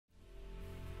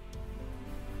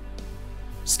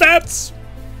Stats!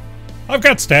 I've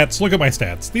got stats. Look at my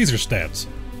stats. These are stats.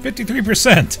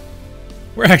 53%.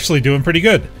 We're actually doing pretty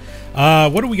good.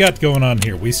 What do we got going on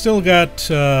here? We still got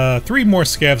 3 more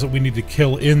scavs that we need to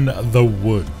kill in the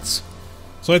woods.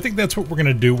 So I think that's what we're going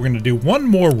to do. We're going to do one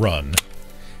more run.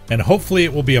 And hopefully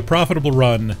it will be a profitable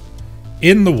run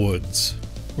in the woods.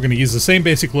 We're going to use the same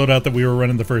basic loadout that we were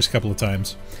running the first couple of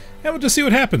times. And we'll just see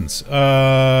what happens. Do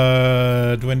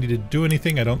I need to do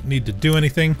anything? I don't need to do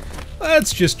anything.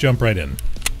 Let's just jump right in.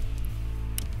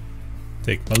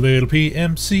 Take my little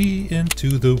PMC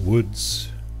into the woods.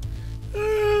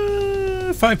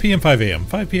 5 p.m., 5 a.m.,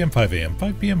 5 p.m., 5 a.m.,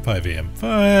 5 p.m., 5 a.m.,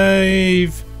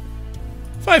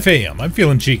 5 a.m. I'm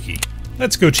feeling cheeky.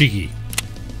 Let's go cheeky.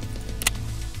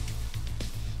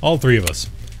 All 3 of us.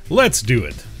 Let's do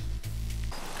it.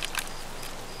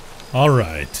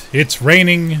 Alright. It's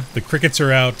raining. The crickets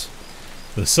are out.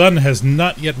 The sun has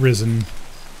not yet risen.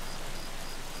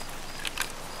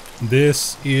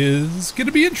 This is going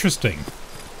to be interesting.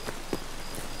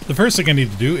 The first thing I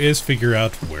need to do is figure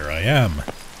out where I am.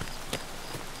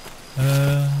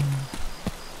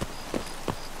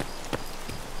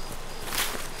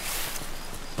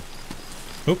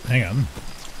 Oh, hang on.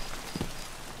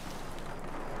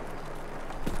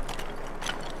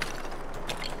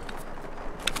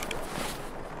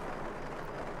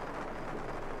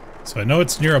 So I know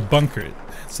it's near a bunker.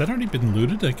 Has that already been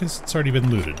looted? I guess it's already been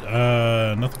looted.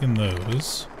 Nothing in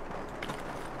those.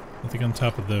 Nothing on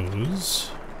top of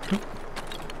those. Oop.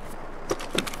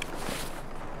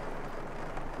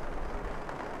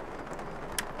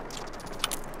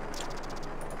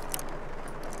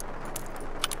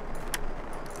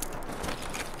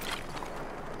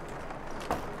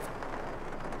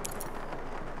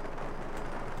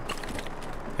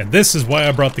 And this is why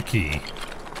I brought the key.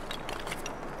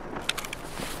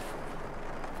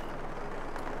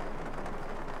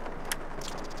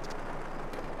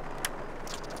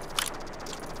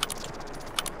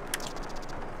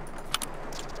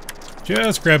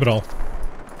 Just grab it all.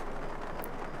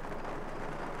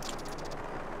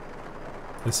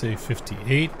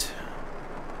 SA-58.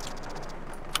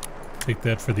 Take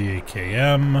that for the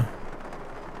AKM.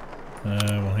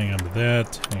 We'll hang on to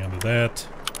that. Hang on to that.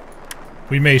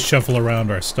 We may shuffle around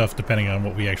our stuff depending on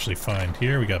what we actually find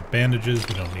here. We got bandages.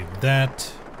 We don't need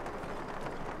that.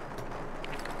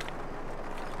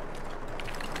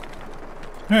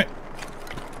 Alright.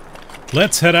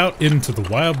 Let's head out into the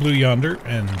wild blue yonder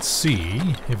and see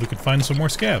if we can find some more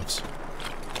scavs.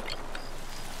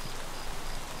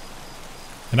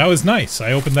 And that was nice.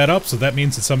 I opened that up, so that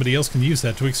means that somebody else can use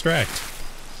that to extract.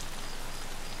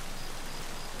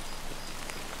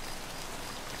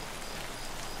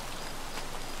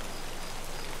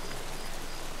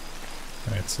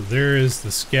 Alright, so there is the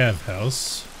scav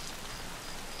house.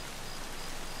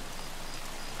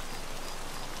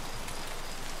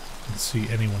 Don't see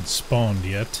anyone spawned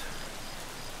yet.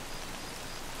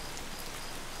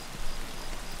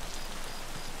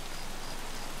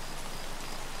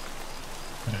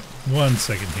 Alright, 1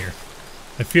 second here.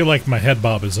 I feel like my head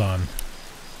bob is on.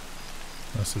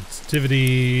 No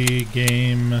sensitivity,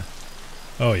 game.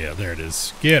 Oh yeah, there it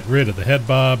is. Get rid of the head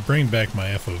bob, bring back my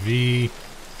FOV.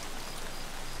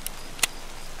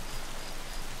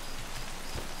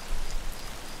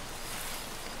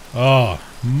 Oh,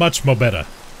 much more better.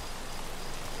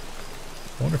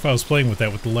 I wonder if I was playing with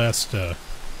that with the last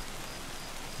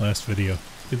last video.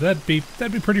 That'd be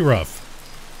pretty rough.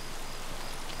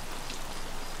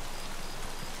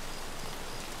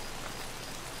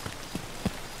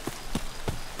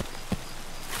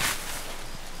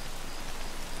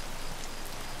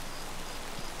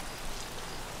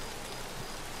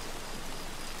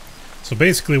 So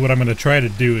basically what I'm going to try to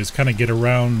do is kind of get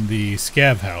around the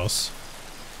scav house.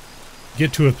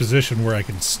 Get to a position where I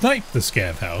can snipe the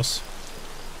scav house,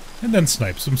 and then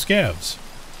snipe some scavs.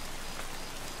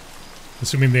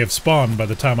 Assuming they have spawned by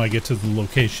the time I get to the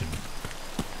location.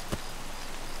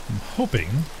 I'm hoping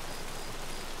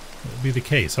that will be the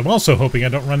case. I'm also hoping I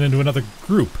don't run into another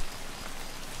group.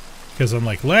 Because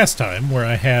unlike last time, where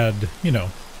I had, you know,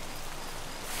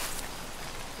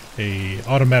 a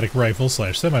automatic rifle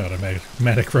slash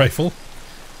semi-automatic rifle,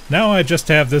 now I just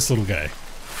have this little guy.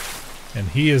 And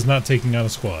he is not taking on a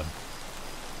squad.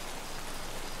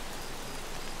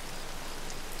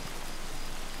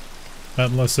 Not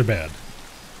unless they're bad.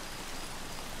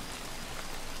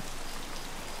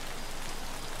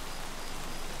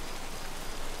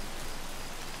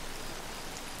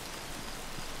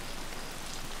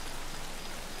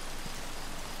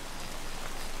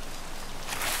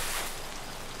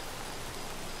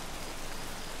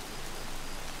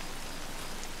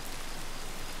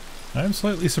 I'm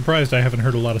slightly surprised I haven't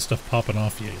heard a lot of stuff popping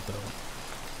off yet, though.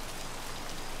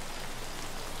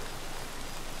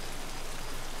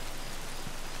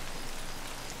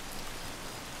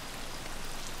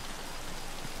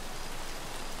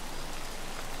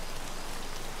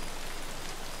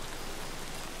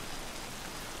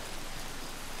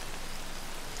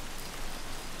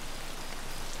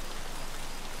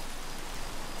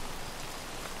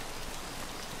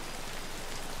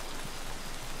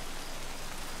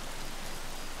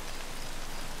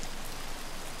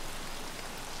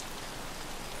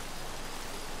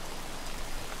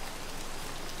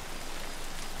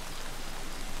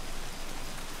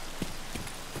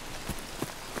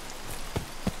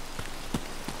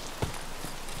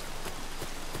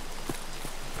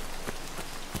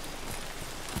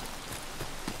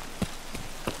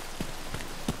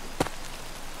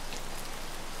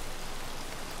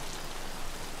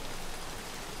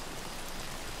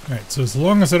 Alright, so as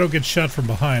long as I don't get shot from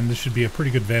behind, this should be a pretty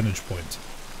good vantage point.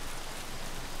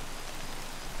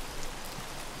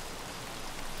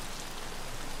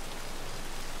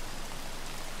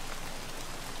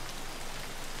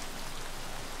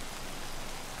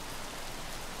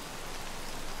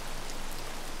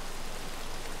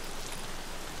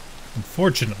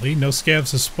 Unfortunately, no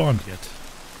scavs have spawned yet.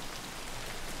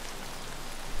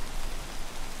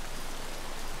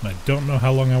 And I don't know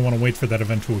how long I want to wait for that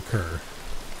event to occur.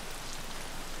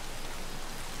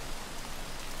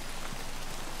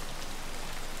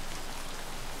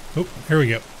 Oh, here we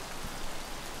go.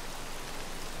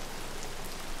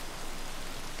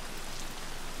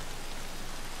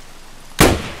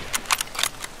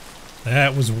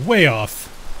 That was way off.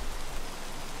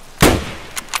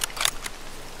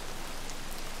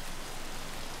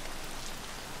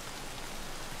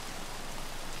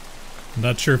 I'm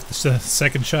not sure if the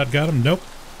second shot got him. Nope.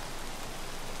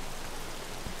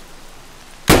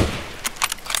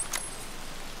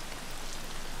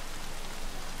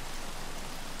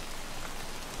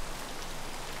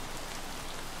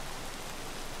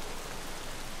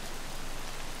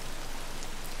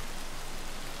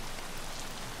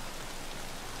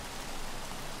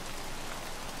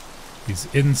 He's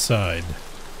inside.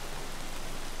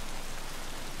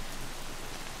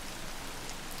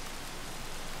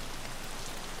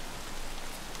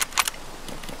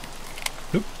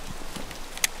 Oop.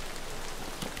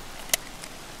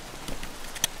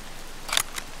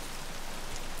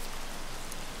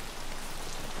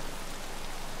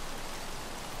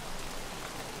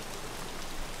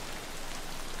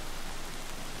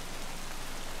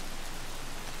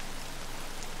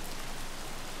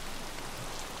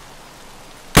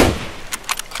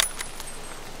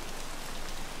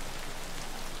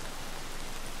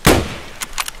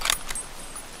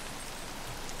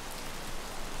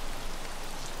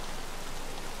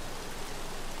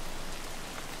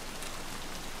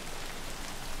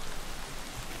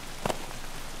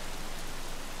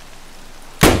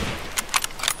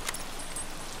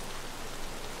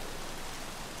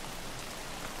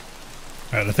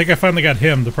 Alright, I think I finally got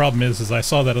him. The problem is I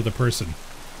saw that other person.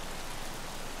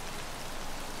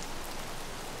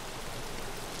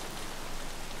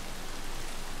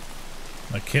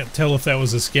 I can't tell if that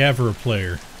was a scav or a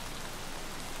player.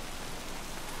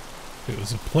 If it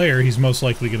was a player, he's most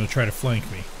likely going to try to flank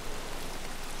me.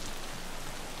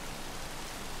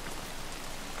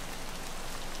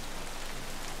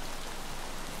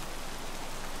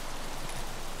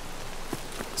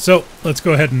 So, let's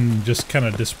go ahead and just kind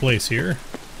of displace here.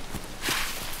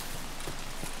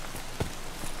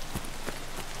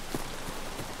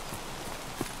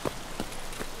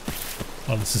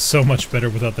 Oh, this is so much better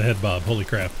without the head bob. Holy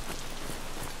crap.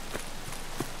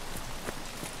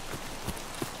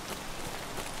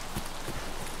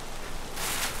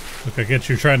 Look, I get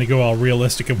you're trying to go all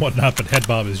realistic and whatnot, but head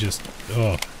bob is just,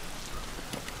 oh.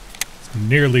 It's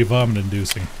nearly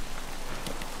vomit-inducing.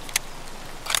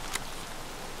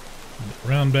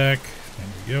 Round back. There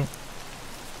we go.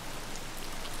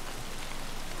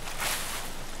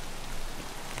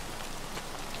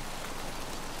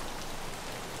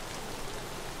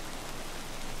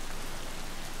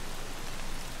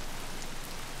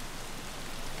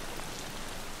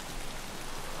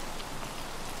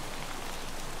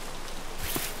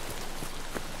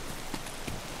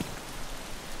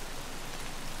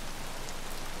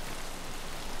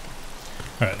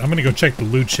 Alright, I'm gonna go check the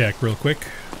loot shack real quick.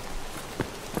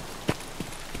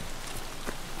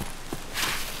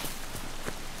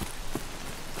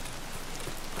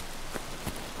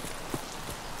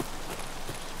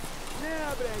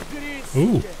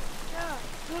 Ooh.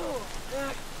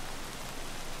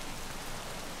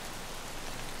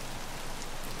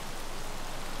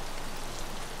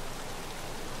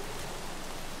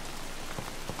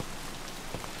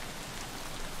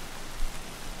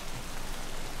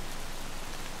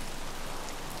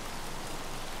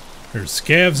 There's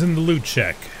scavs in the loot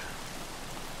shack.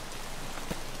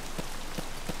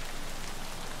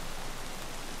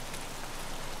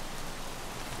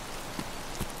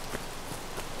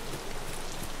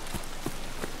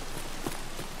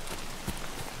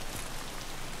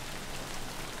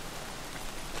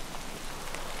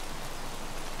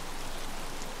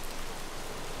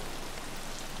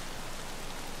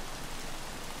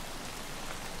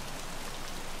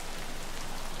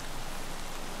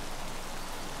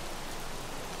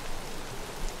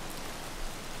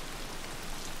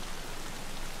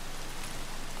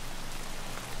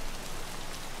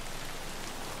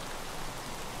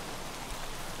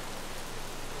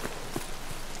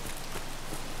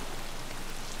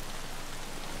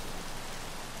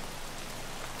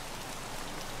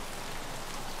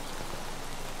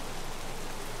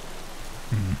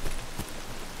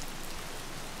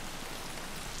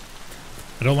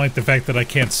 I don't like the fact that I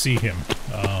can't see him.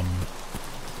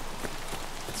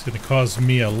 It's going to cause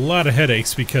me a lot of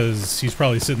headaches because he's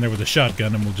probably sitting there with a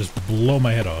shotgun and will just blow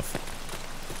my head off.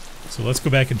 So let's go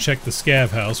back and check the scav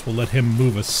house. We'll let him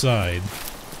move aside.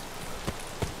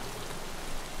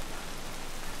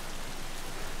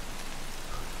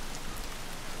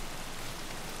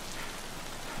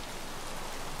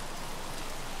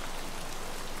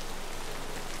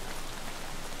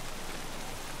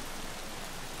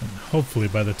 Hopefully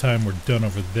by the time we're done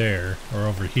over there, or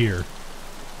over here,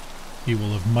 he will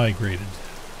have migrated.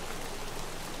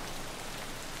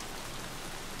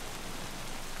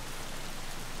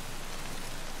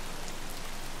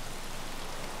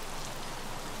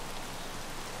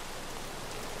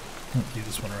 I'll do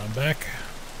this one around back.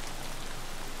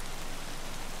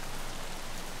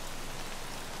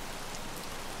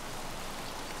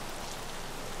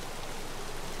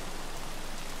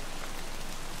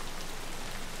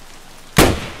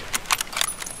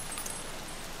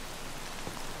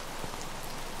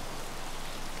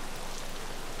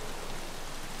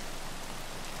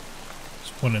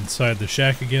 One inside the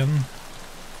shack again.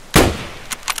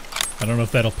 I don't know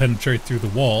if that'll penetrate through the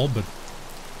wall, but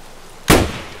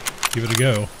give it a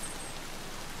go.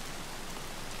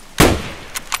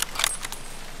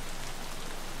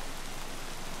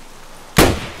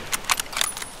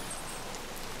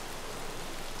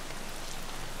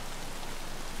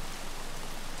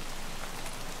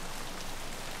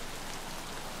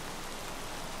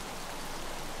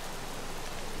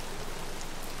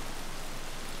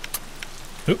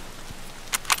 Oop.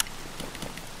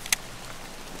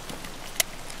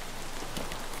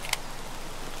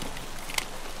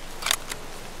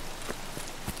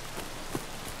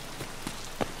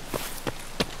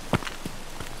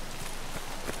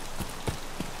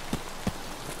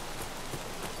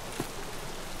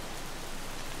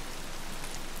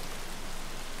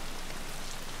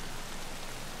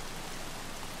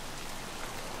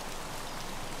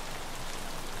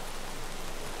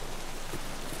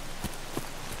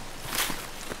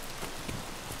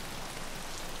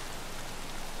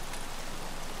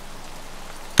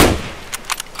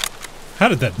 How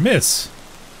did that miss?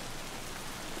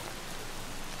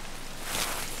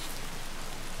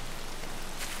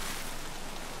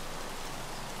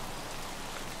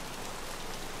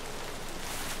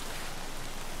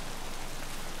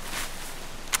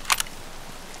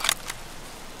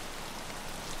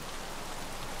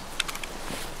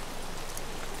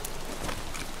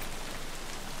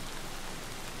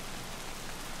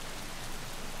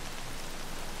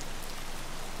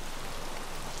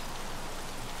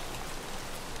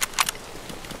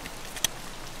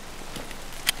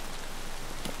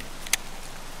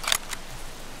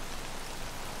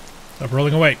 Stop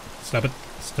rolling away. Stop it.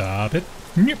 Stop it.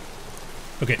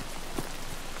 Okay.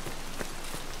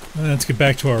 Let's get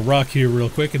back to our rock here real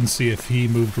quick and see if he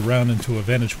moved around into a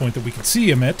vantage point that we can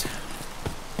see him at.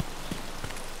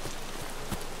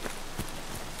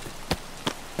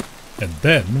 And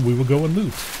then we will go and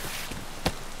loot.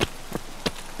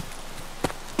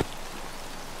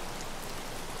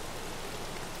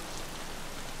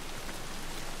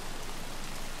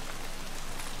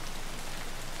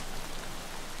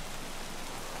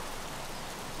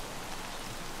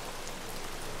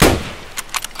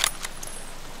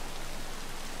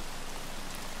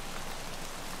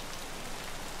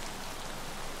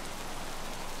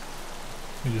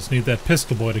 We just need that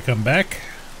pistol boy to come back.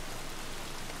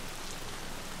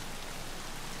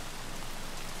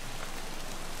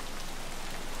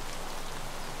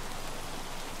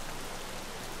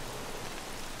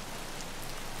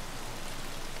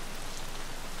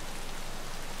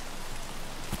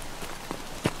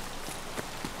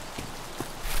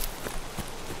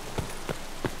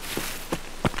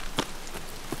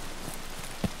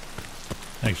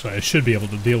 Actually, I should be able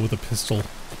to deal with a pistol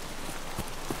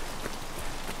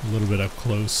a little bit up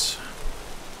close.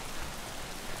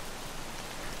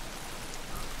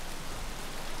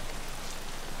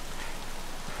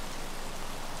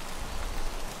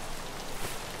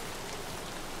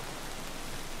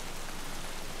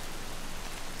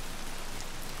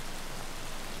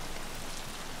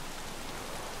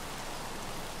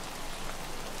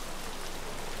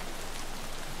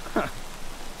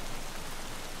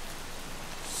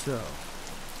 So,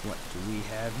 what do we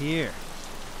have here?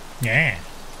 Yeah.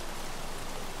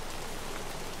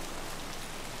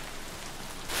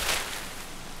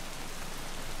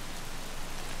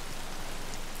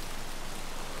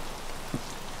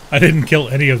 I didn't kill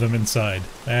any of them inside.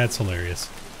 That's hilarious.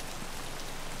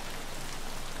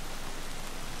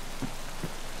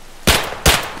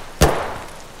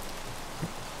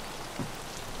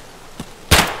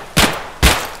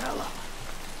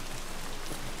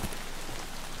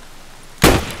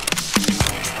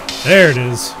 There it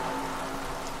is.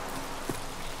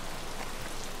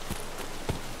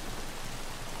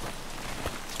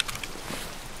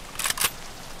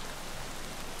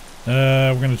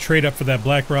 We're going to trade up for that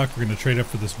black rock. We're going to trade up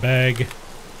for this bag.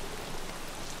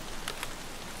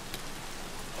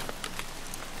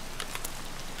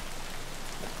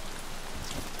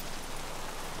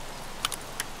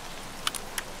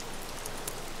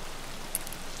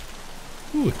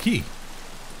 Ooh, a key.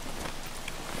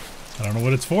 I don't know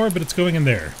what it's for, but it's going in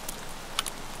there.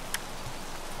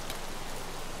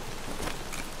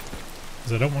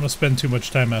 Because I don't want to spend too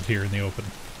much time out here in the open.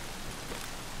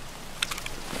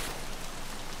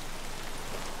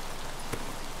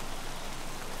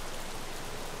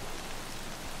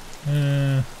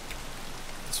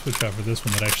 Switch out for this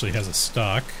one that actually has a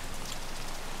stock.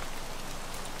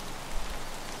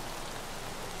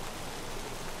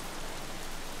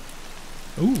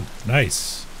 Ooh,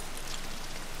 nice.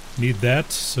 Need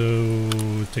that, so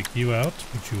take you out,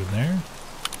 put you in there.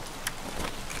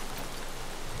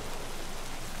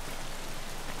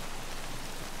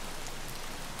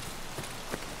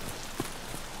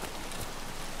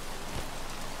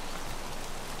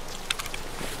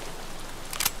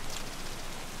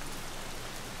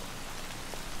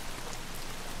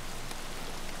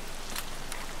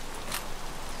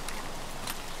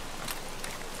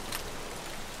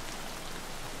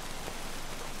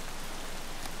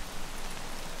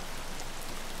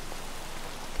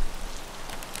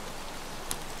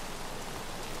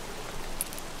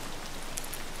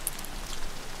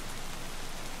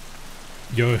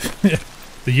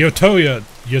 The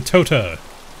Yotota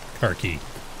car key.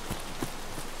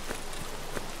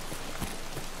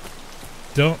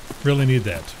 Don't really need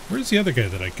that. Where's the other guy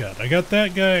that I got? I got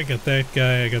that guy, I got that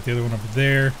guy, I got the other one over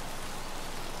there.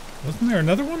 Wasn't there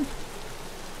another one?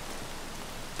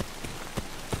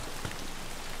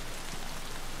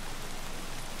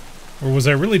 Or was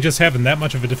I really just having that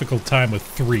much of a difficult time with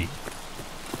 3?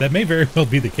 That may very well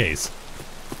be the case.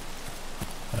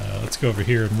 Let's go over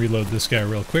here and reload this guy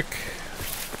real quick.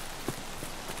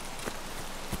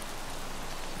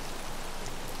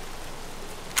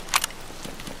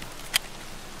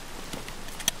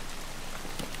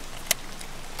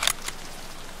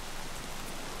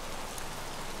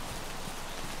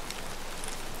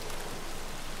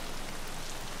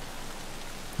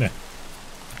 Yeah.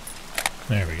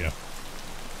 There we go.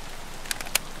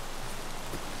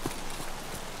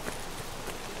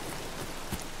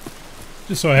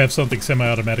 Just so I have something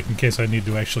semi-automatic in case I need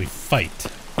to actually fight.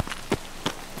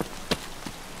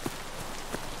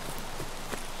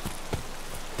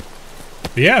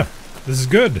 But yeah, this is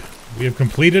good. We have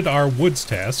completed our woods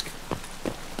task,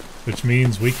 which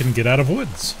means we can get out of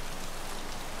woods.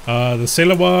 The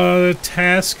Selawa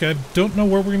task, I don't know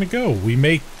where we're going to go. We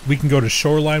can go to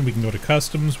Shoreline, we can go to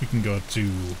Customs, we can go to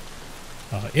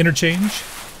Interchange.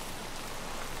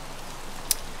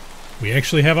 We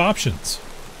actually have options.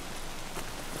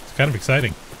 Kind of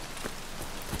exciting.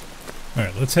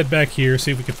 Alright, let's head back here,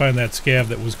 see if we can find that scav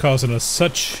that was causing us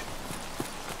such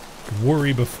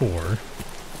worry before.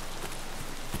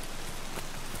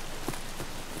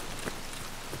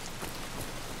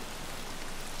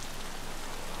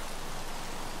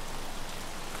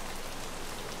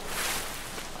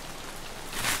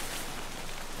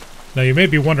 Now you may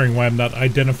be wondering why I'm not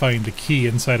identifying the key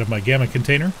inside of my gamma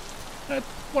container. I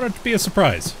want it to be a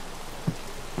surprise.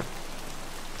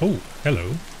 Oh,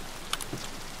 hello.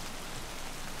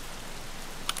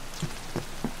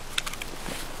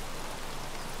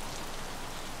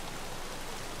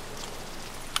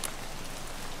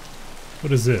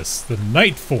 What is this? The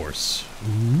Night Force.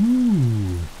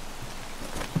 Ooh.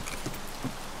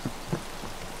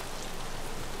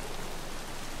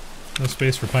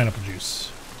 space for pineapple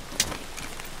juice.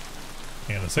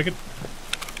 Hang on a second.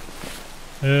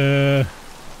 There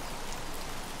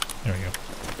we go.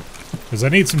 Because I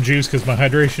need some juice because my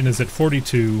hydration is at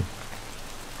 42.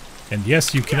 And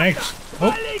yes, you can actually...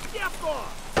 Oh!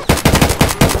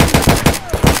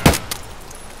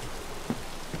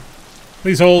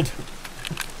 Please hold.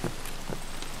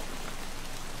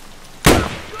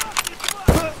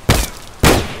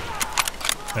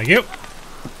 Thank you.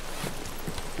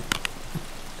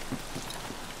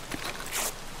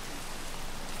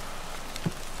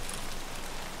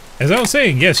 As I was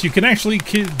saying, yes, you can actually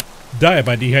die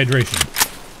by dehydration.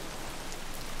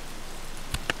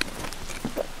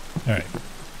 Alright.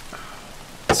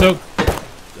 So...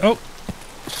 Oh!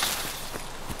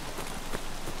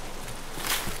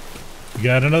 We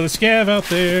got another scav out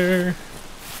there.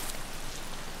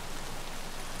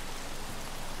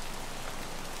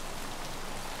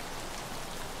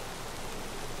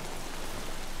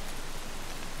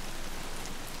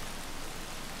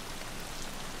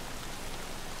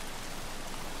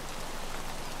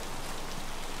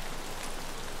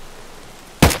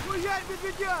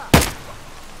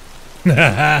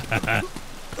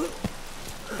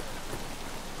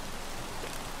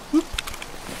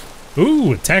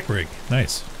 Ooh, attack rig.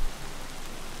 Nice.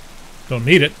 Don't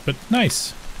need it, but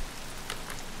nice.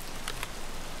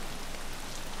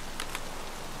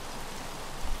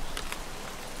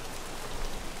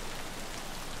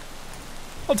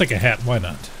 I'll take a hat, why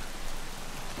not?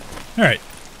 Alright.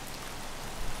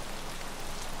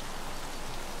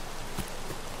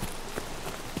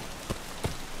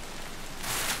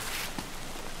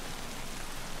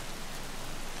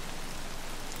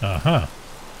 Uh-huh.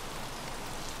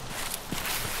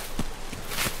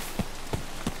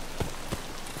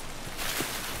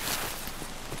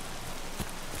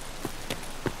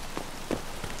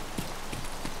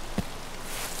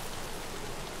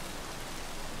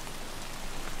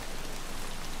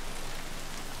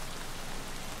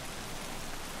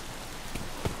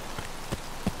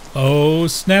 Oh,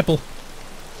 Snapple.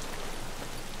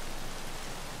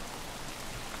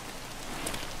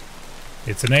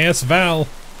 It's an AS Val.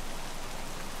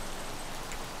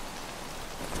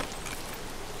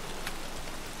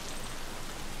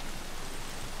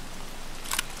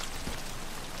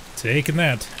 Taking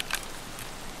that.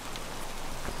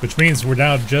 Which means we're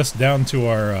now just down to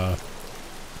our,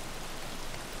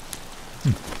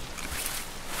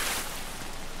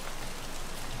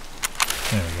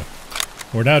 There we go.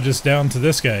 We're now just down to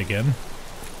this guy again.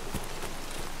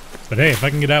 But hey, if I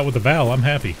can get out with the Val, I'm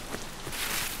happy.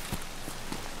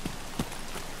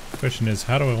 Question is,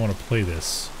 how do I want to play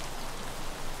this?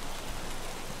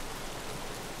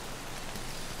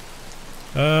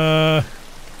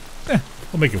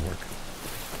 We'll make it work.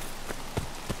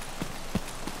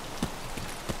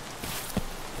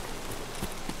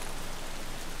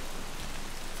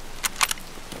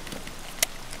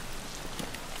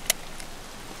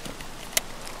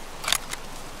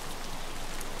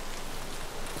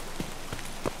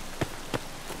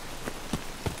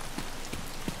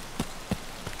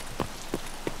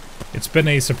 It's been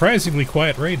a surprisingly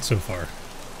quiet raid so far.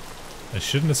 I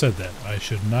shouldn't have said that. I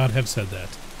should not have said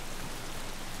that.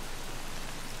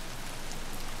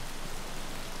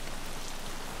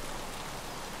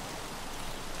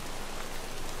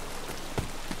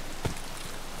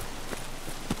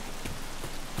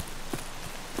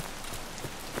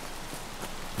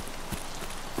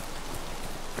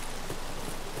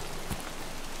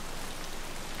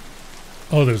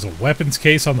 Oh, there's a weapons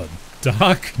case on the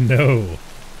dock? No.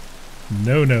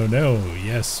 No, no, no.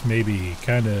 Yes, maybe.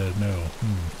 Kinda, no.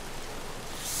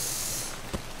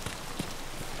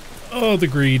 Oh, the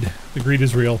greed. The greed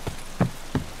is real.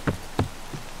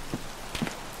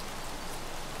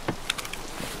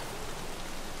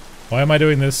 Why am I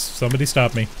doing this? Somebody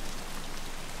stop me.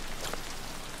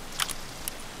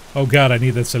 Oh god, I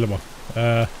need that cinema.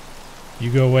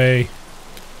 You go away.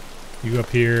 You go up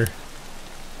here.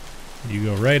 You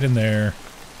go right in there.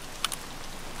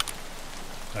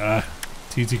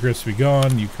 TT Grips be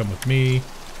gone. You come with me.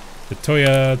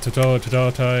 Toya.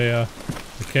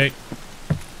 Okay.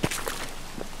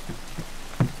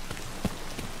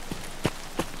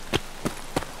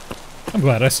 I'm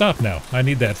glad I stopped now. I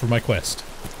need that for my quest.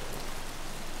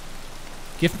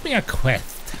 Give me a quest.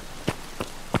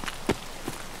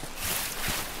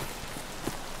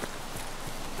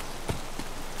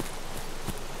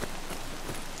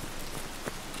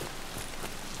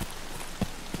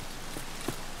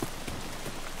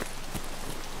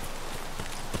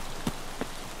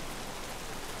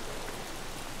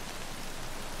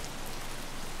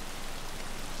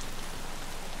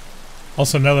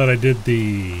 Also, now that I did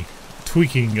the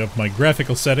tweaking of my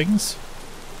graphical settings.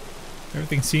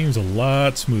 Everything seems a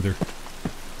lot smoother.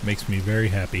 Makes me very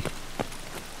happy.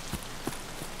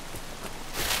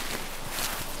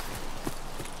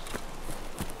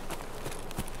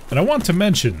 And I want to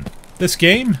mention, this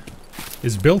game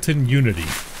is built in Unity.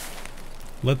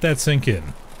 Let that sink in.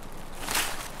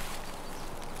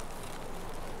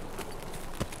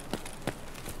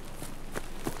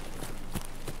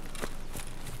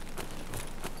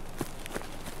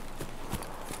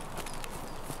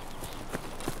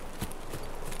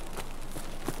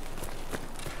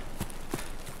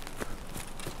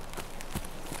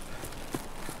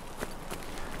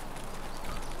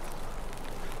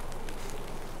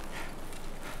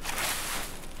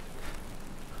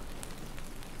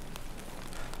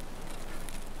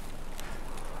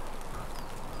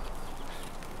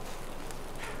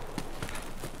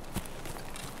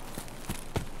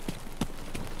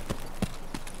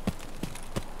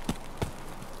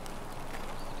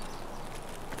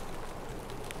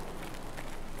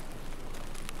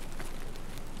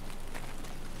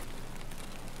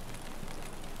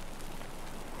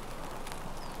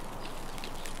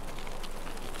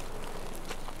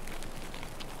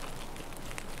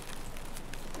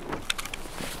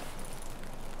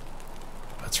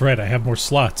 That's right, I have more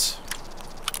slots.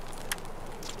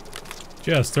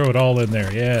 Just throw it all in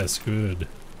there. Yes, good.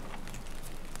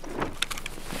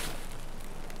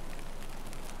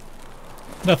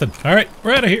 Nothing. Alright,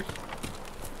 we're out of here.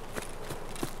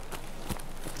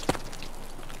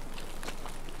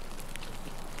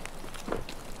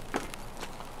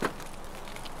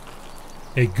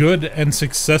 A good and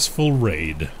successful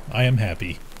raid. I am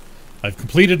happy. I've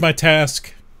completed my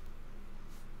task.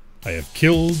 I have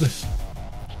killed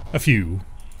a few.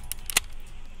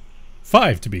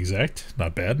 5 to be exact.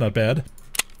 Not bad, not bad.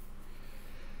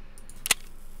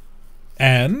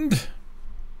 And...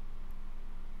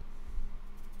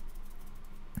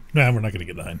 nah, we're not gonna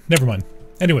get 9. Never mind.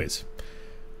 Anyways.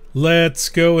 Let's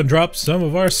go and drop some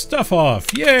of our stuff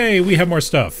off. Yay! We have more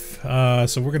stuff.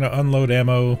 So we're gonna unload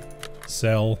ammo.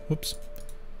 Sell. Whoops.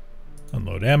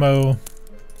 Unload ammo.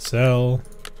 Sell.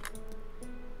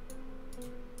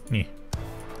 Eh.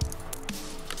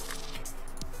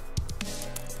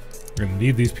 We're gonna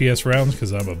need these PS rounds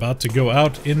because I'm about to go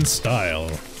out in style.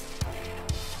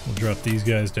 We'll drop these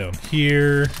guys down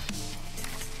here.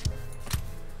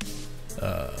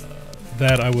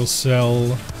 That I will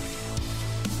sell.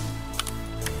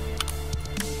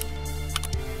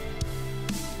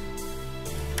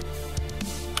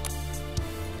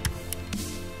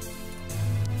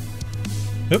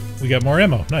 Oop, we got more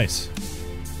ammo. Nice.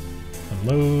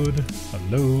 Unload.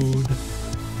 Unload.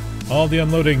 All the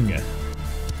unloading.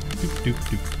 Doop, doop,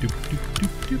 doop, doop, doop,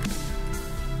 doop, doop.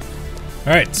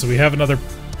 Alright, so we have another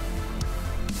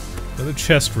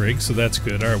chest rig, so that's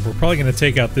good. Alright, we're probably going to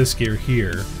take out this gear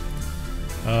here.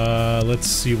 Let's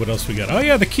see what else we got. Oh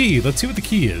yeah, the key. Let's see what the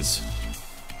key is.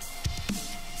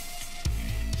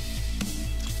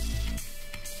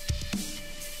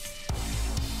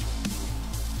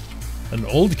 An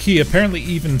old key, apparently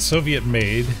even Soviet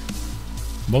made.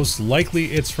 Most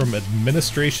likely it's from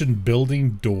administration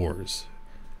building doors.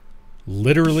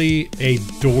 Literally a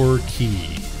door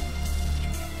key.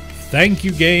 Thank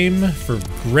you, game, for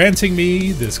granting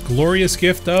me this glorious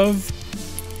gift of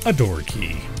a door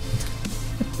key.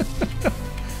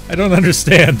 I don't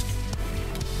understand.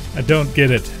 I don't get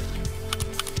it.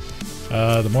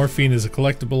 The morphine is a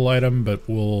collectible item, but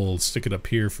we'll stick it up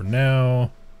here for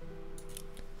now.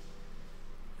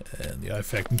 And the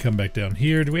IFAC can come back down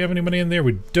here. Do we have any money in there?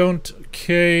 We don't.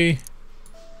 Okay.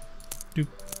 Doop,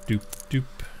 doop, doop,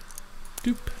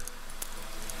 doop.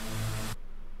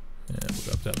 And we'll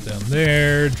drop that down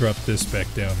there. Drop this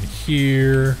back down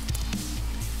here.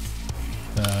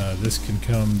 This can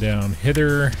come down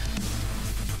hither.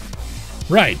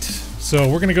 Right. So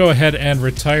we're going to go ahead and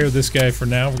retire this guy for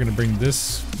now. We're going to bring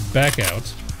this back out,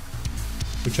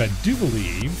 which I do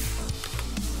believe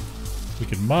we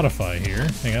can modify here.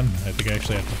 Hang on. I think I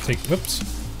actually have to take... whoops.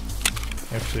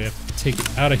 I actually have to take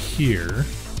it out of here.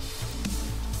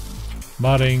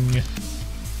 Modding...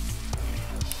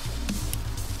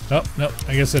 oh, no.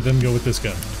 I guess that didn't go with this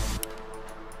gun.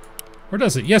 Or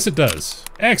does it? Yes, it does.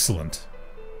 Excellent.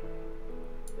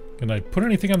 Can I put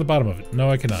anything on the bottom of it?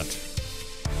 No, I cannot.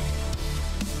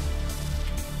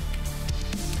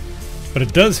 But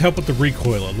it does help with the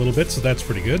recoil a little bit, so that's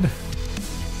pretty good.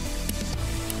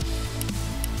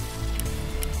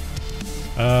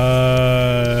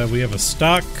 We have a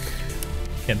stock.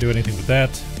 Can't do anything with that.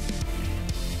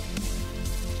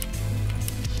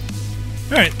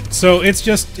 Alright, so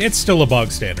it's still a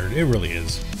bog standard. It really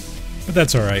is. But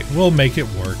that's alright. We'll make it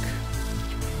work.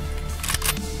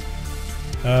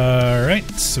 Alright,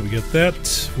 so we get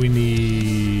that. We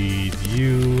need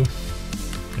you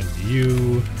and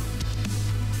you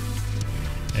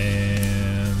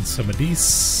and some of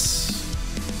these.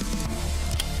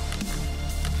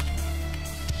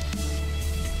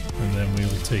 And then we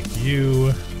will take you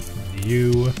and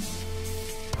you. Got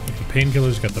the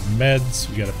painkillers, got the meds,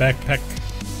 we got a backpack.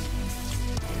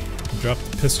 Drop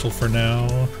the pistol for now.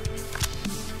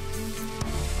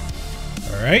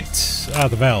 Alright. Ah,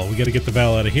 the valve. We gotta get the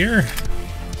valve out of here.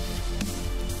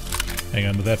 Hang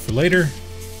on to that for later.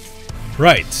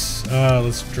 Right.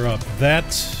 Let's drop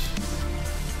that.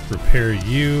 Repair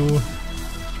you.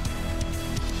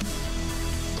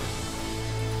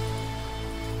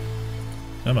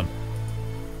 Come on.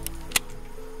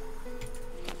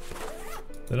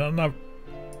 Did I not...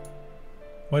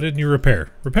 Why didn't you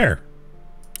repair? Repair!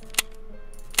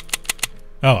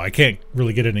 Oh, I can't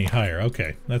really get any higher.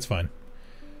 Okay, that's fine.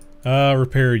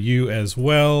 Repair you as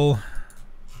well.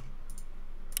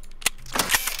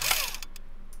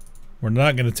 We're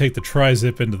not going to take the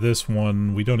tri-zip into this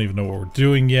one. We don't even know what we're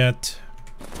doing yet.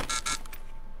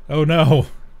 Oh no!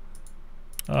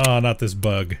 Oh, not this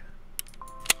bug.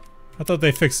 I thought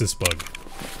they fixed this bug.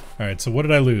 Alright, so what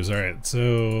did I lose? Alright, so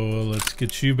let's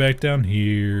get you back down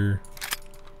here.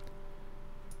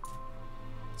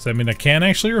 Does that mean I can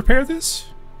actually repair this?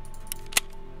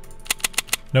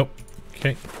 Nope.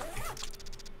 Okay.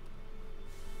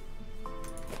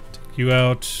 Take you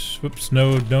out. Whoops,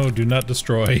 no, do not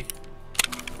destroy.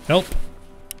 Help!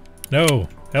 No!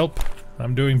 Help!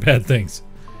 I'm doing bad things.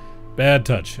 Bad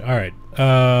touch. Alright.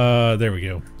 There we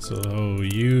go. So,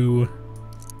 you...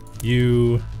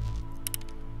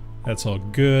 That's all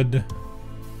good.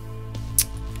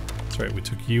 That's right, we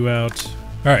took you out.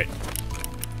 Alright.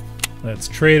 Let's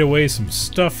trade away some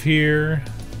stuff here.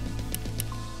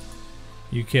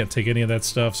 You can't take any of that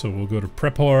stuff, so we'll go to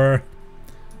Prepor.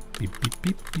 Beep, beep,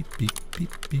 beep, beep, beep,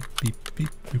 beep, beep, beep, beep,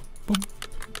 beep, boom.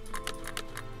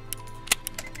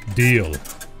 Deal.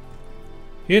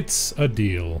 It's a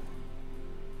deal.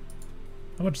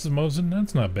 How much is the Mosin?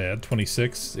 That's not bad.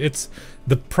 26. It's...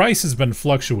 The price has been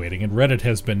fluctuating, and Reddit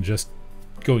has been just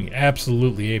going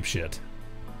absolutely apeshit.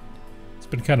 It's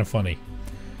been kind of funny.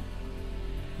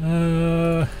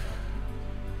 Can't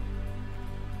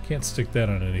stick that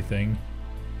on anything.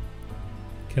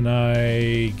 Can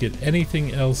I get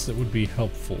anything else that would be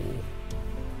helpful?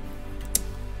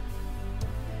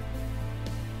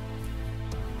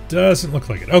 Doesn't look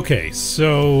like it. Okay,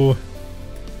 so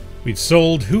we've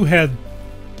sold. Who had...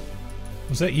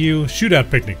 Was that you?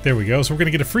 Shootout picnic. There we go. So we're going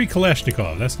to get a free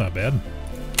Kalashnikov. That's not bad.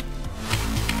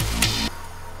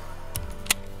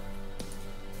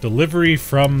 Delivery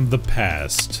from the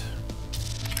past.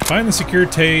 Find the secure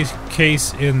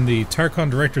case in the Tarkov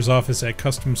director's office at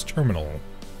Customs Terminal.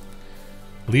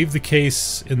 Leave the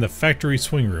case in the factory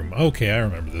swing room. Okay, I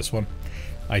remember this one.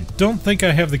 I don't think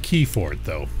I have the key for it,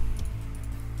 though.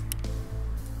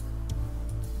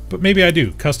 But maybe I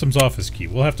do. Customs office key.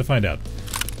 We'll have to find out.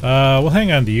 We'll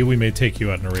hang on to you. We may take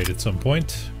you out in a raid at some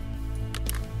point.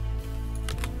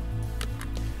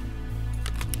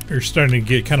 We're starting to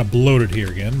get kind of bloated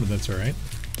here again, but that's alright.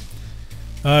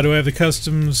 Do I have the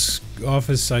customs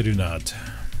office? I do not.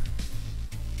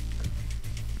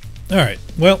 Alright,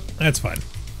 well, that's fine.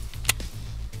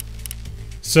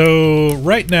 So,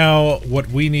 right now, what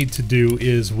we need to do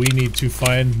is we need to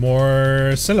find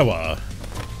more Selawa.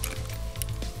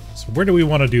 So where do we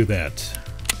want to do that?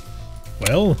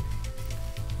 Well,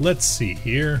 let's see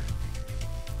here.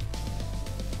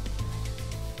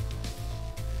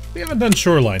 We haven't done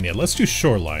shoreline yet. Let's do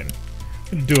shoreline.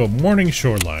 I'm gonna do a morning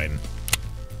shoreline.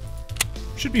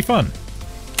 Should be fun.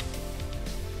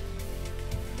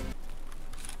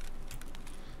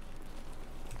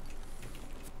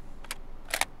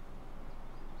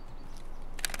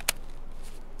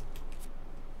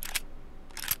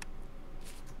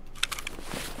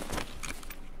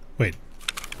 Wait.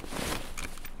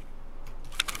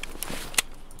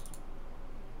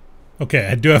 Okay,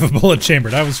 I do have a bullet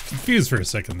chambered. I was confused for a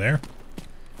second there.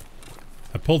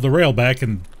 I pulled the rail back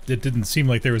and it didn't seem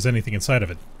like there was anything inside of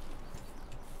it.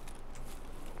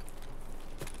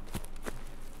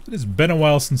 It has been a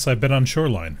while since I've been on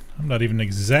shoreline. I'm not even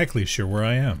exactly sure where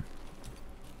I am.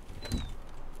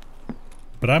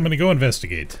 But I'm gonna go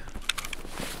investigate.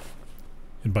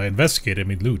 And by investigate, I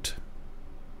mean loot.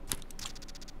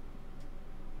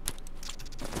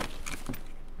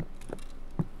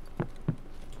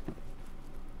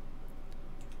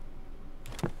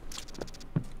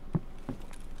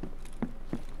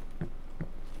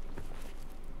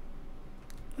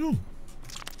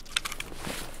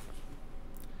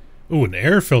 Ooh, an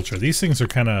air filter. These things are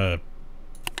kind of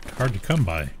hard to come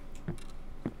by.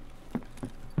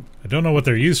 I don't know what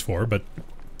they're used for, but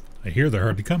I hear they're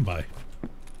hard to come by.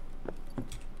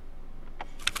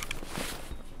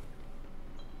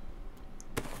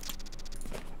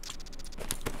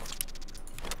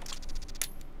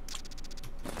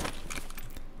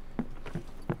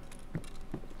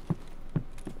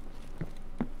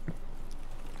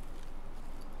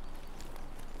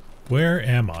 Where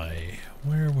am I?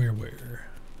 Where?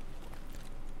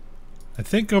 I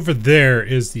think over there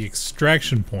is the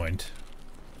extraction point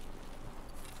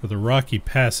for the rocky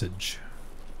passage.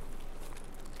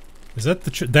 Is that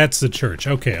the church? That's the church.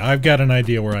 Okay, I've got an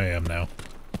idea where I am now.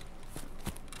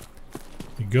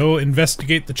 We go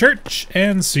investigate the church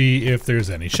and see if there's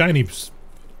any shinies.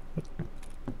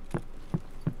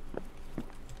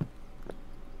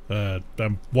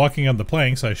 I'm walking on the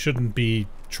planks. I shouldn't be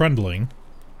trundling.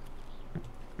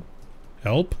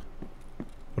 Help?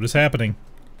 What is happening?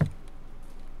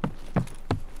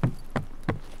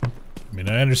 I mean,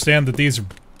 I understand that these are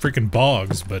freaking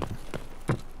bogs, but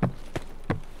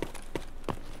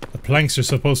the planks are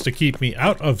supposed to keep me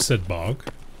out of said bog.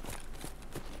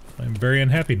 I'm very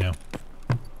unhappy now.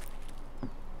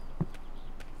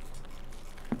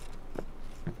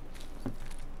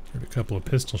 Heard a couple of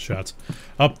pistol shots.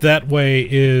 Up that way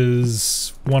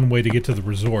is one way to get to the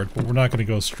resort, but we're not going to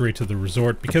go straight to the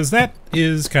resort because that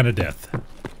is kind of death.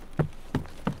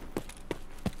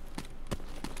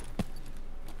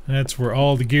 That's where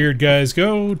all the geared guys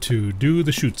go to do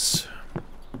the shoots.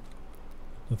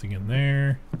 Nothing in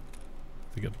there.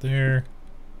 Nothing up there.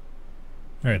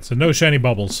 Alright, so no shiny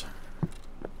bubbles.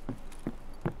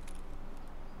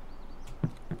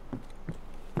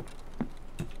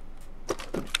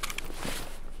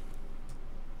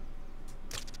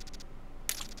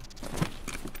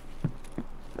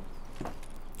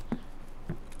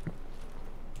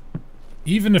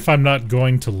 Even if I'm not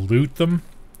going to loot them,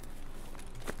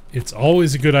 it's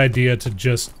always a good idea to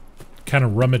just kind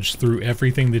of rummage through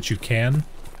everything that you can,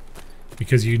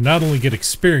 because you not only get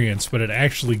experience, but it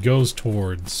actually goes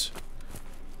towards...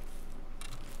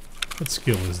 What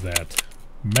skill is that?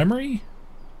 Memory?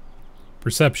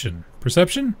 Perception.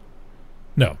 Perception?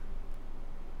 No.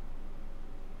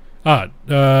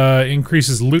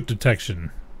 Increases loot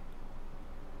detection.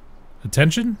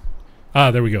 Attention?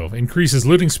 There we go. Increases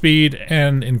looting speed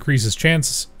and increases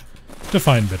chances to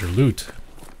find better loot.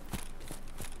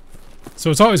 So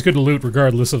it's always good to loot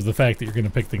regardless of the fact that you're going to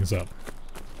pick things up.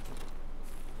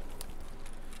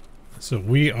 So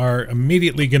we are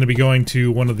immediately going to be going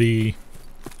to one of the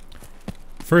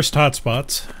first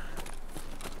hotspots.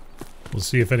 We'll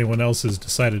see if anyone else has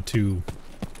decided to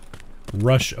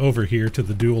rush over here to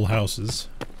the dual houses.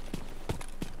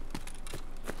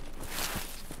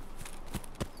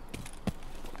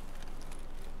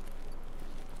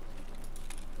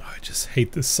 Oh, I just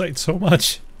hate this site so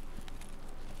much.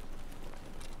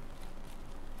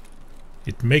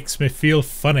 It makes me feel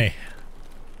funny.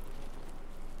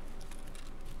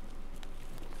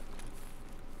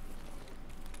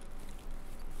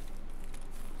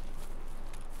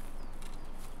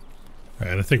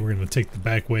 Alright, I think we're going to take the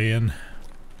back way in.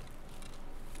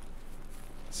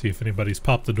 See if anybody's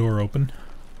popped the door open.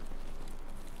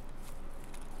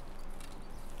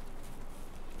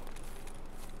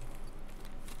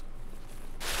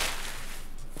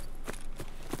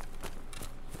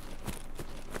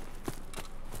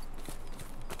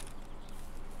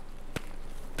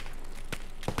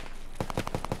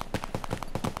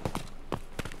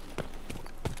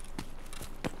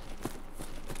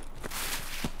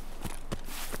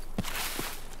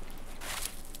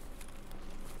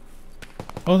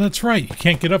 Oh, that's right. You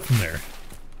can't get up from there.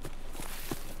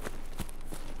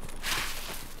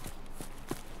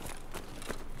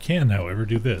 You can, however,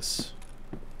 do this.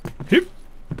 Hip.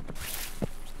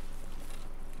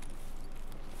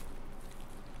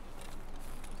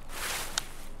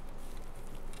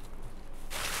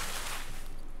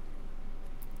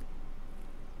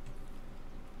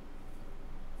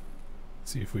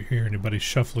 See if we hear anybody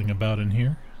shuffling about in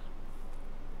here.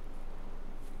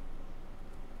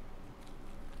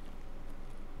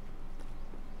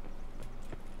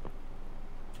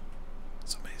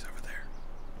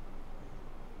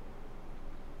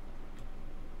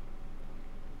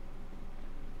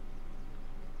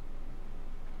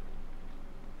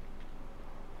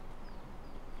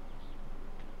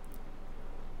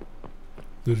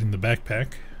 Looting the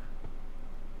backpack.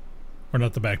 Or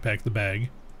not the backpack, the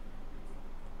bag.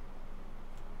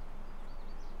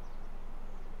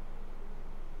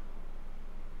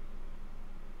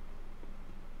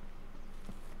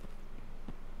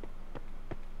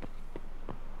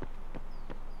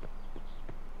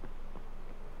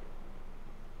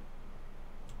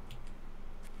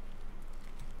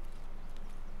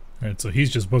 Alright, so he's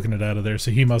just booking it out of there,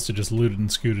 so he must have just looted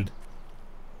and scooted.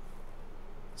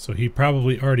 So he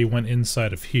probably already went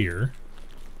inside of here.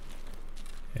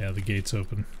 Yeah, the gate's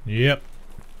open. Yep.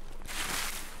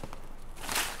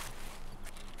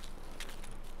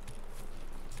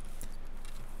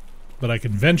 But I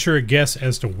can venture a guess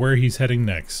as to where he's heading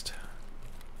next.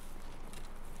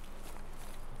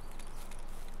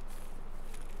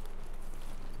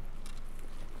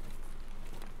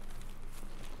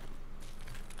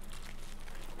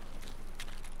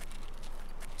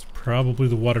 It's probably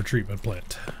the water treatment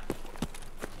plant.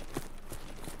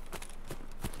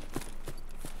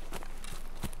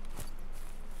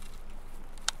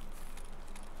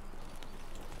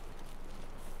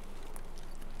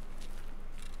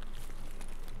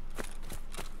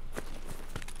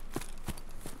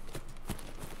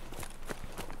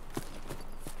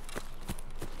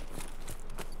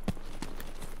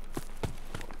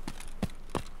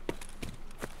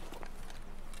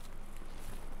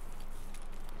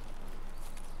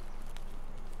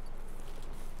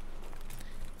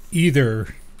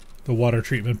 Either the water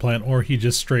treatment plant or he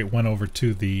just straight went over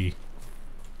to the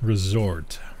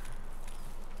resort.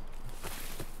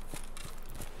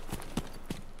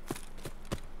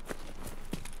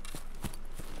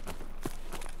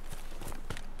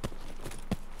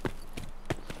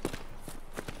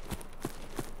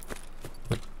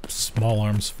 Small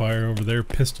arms fire over there,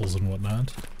 pistols and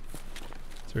whatnot.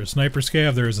 Is there a sniper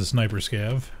scav? There is a sniper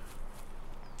scav.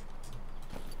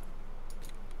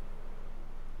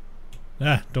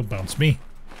 Ah, don't bounce me.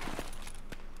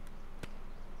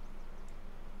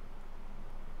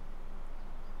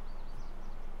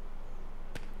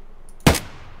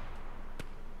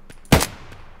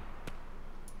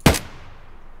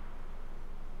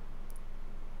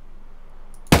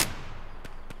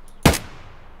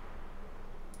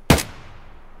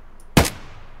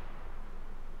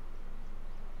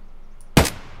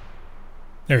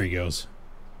 There he goes.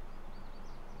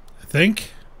 I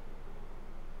think.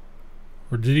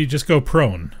 Or did he just go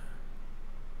prone?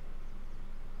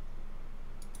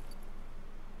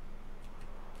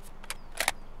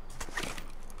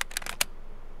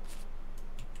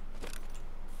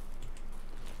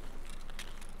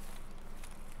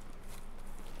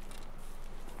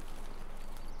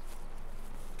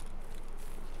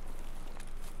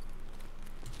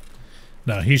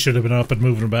 No, he should have been up and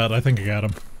moving about. I think I got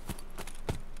him.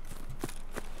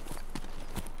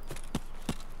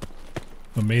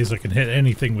 I'm amazed I can hit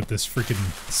anything with this freaking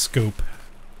scope.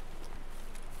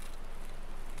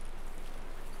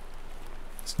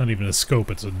 It's not even a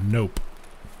scope, it's a nope.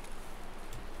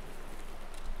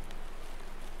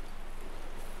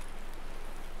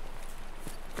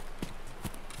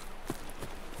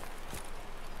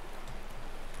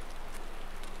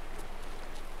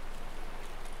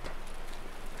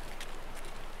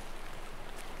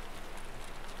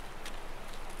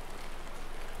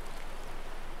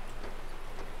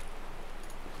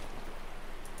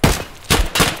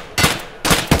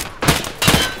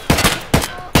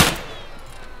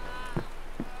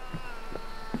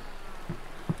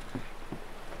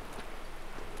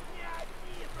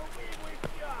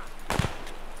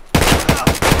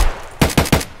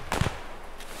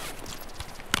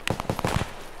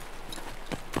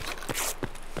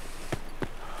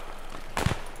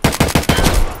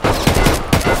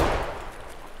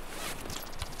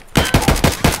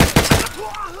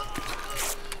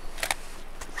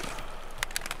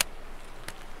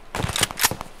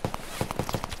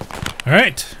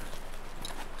 Alright.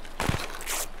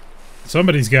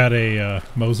 Somebody's got a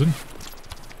Mosin.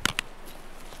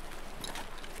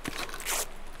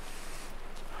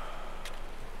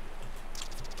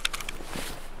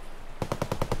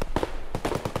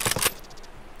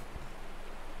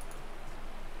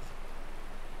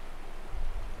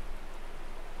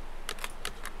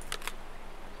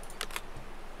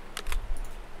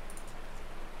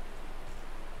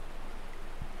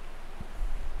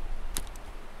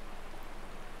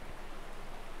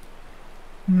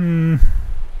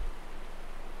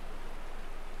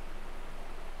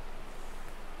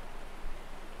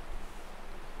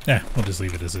 Yeah, we'll just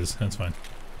leave it as is. That's fine.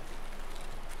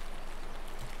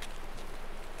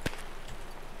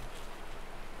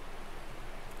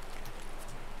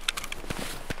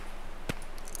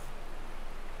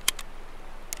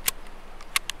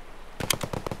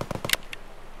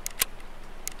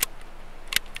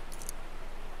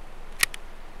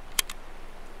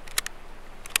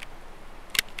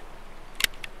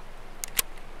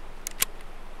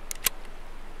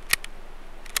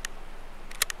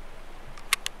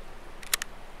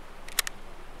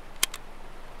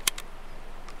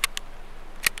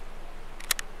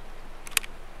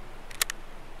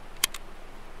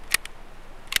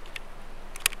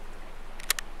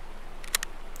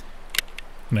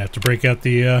 Gonna have to break out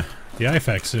the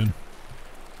IFAC soon.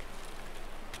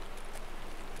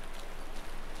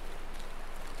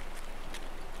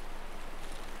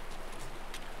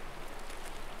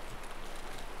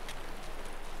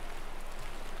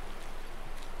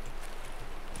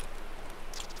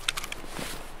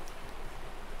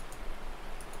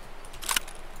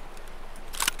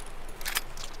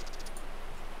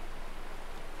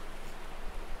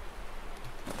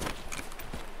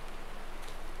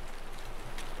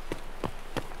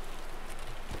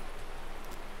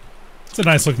 It's a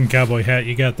nice looking cowboy hat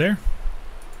you got there.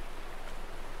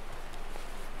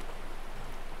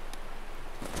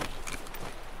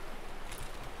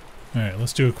 Alright,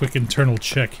 let's do a quick internal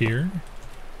check here.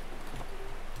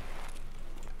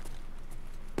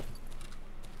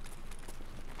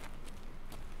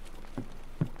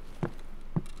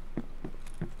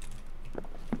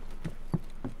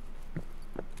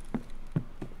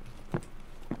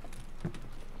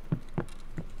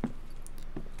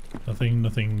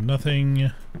 Nothing, nothing,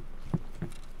 nothing.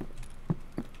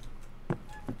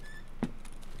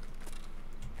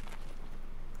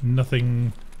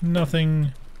 Nothing,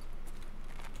 nothing.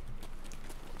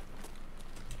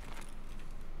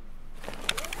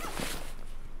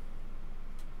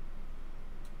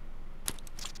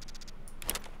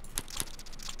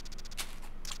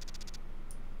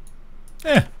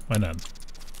 Why not?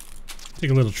 Take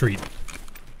a little treat.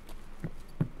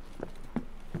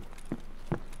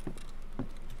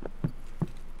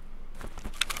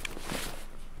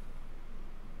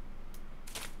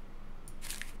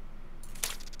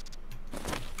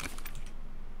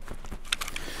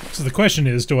 So the question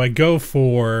is, do I go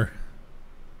for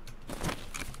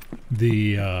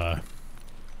the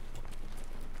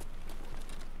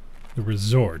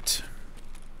resort?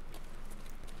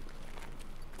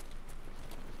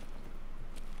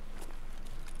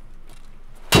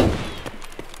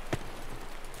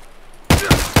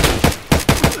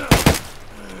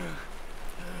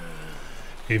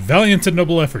 A valiant and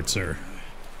noble effort, sir.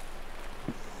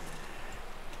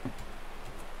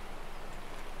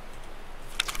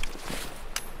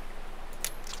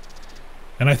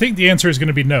 And I think the answer is going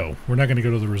to be no. We're not going to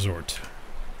go to the resort.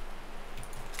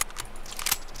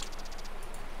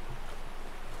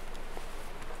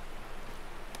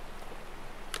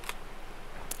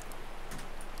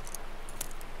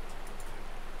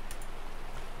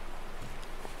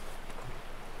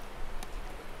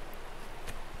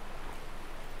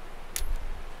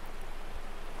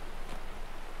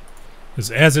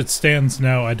 Because as it stands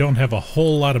now, I don't have a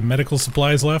whole lot of medical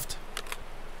supplies left.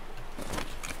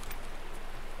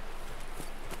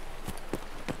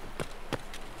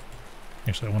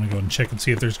 Actually, I want to go and check and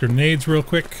see if there's grenades real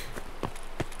quick.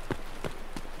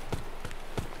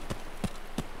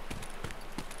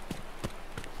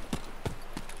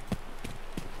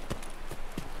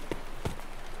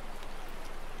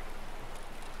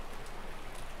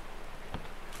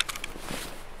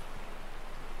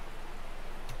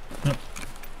 Nope.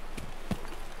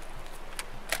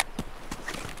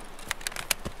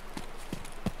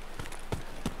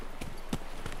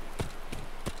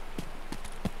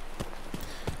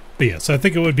 But yeah, so I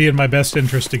think it would be in my best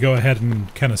interest to go ahead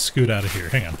and kind of scoot out of here.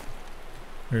 Hang on.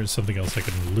 There's something else I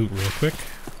can loot real quick.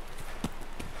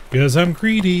 Because I'm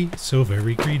greedy. So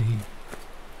very greedy.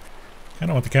 I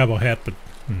don't want the cowboy hat, but...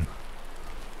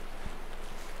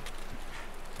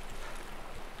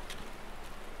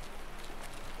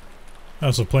 I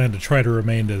also plan to try to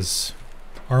remain as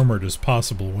armored as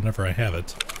possible whenever I have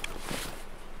it.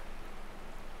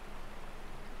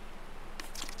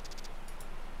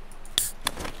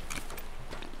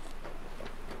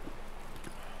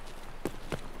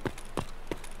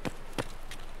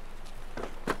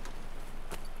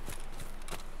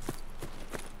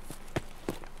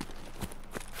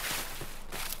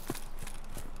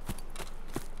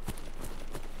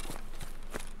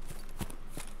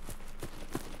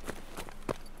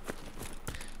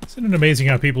 Isn't it amazing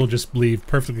how people just leave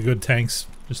perfectly good tanks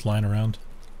just lying around?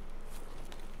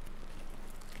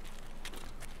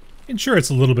 And sure, it's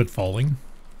a little bit falling.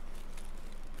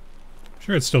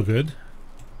 Sure, it's still good.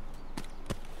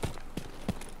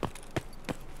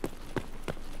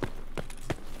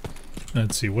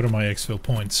 Let's see, what are my exfil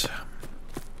points?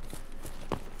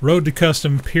 Road to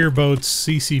Custom, Pier Boats,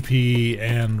 CCP,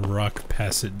 and Rock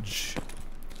Passage.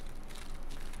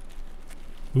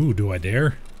 Ooh, do I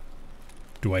dare?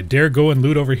 Do I dare go and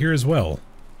loot over here as well?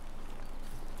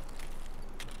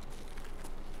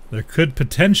 There could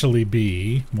potentially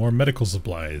be more medical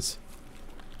supplies.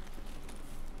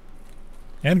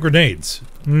 And grenades.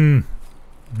 Let's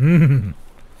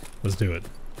do it.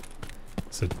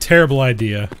 It's a terrible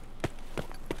idea.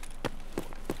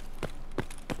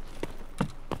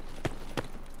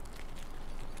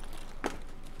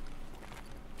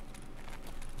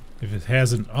 If it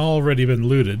hasn't already been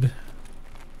looted.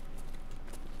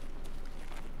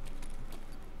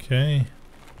 Okay.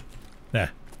 Nah.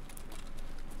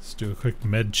 Let's do a quick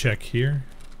med check here.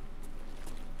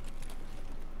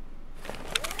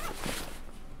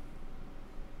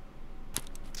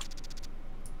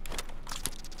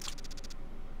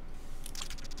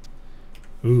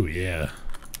 Ooh, yeah.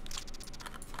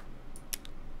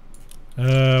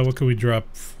 What can we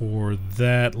drop for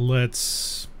that?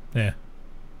 Let's...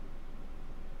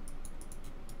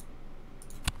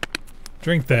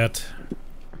 Drink that.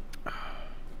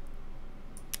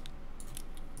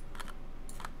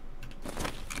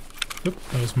 Oop,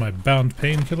 that was my bound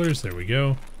painkillers. There we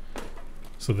go.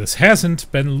 So this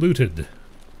hasn't been looted.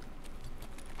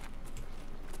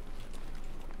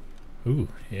 Ooh,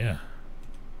 yeah.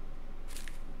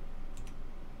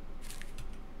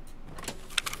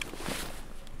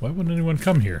 Why wouldn't anyone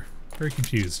come here? Very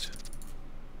confused.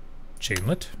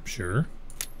 Chainlet? Sure.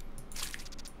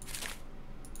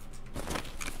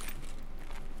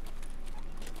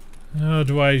 Oh,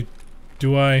 do I...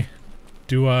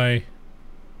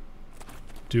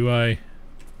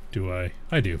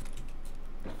 I do.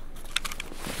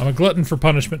 I'm a glutton for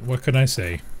punishment, what can I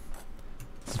say?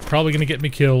 This is probably gonna get me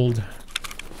killed.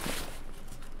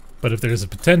 But if there's a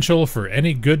potential for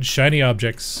any good shiny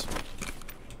objects...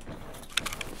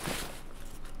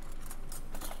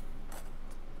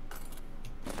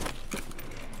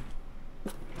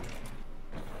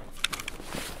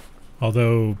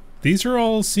 Although, these are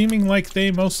all seeming like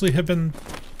they mostly have been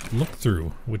looked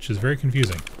through, which is very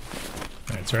confusing.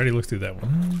 Alright, so I already looked through that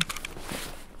one.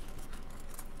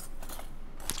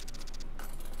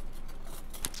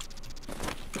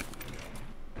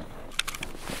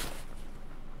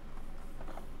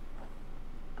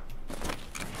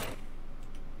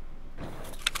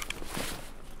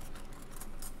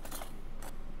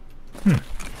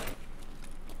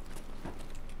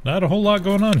 Not a whole lot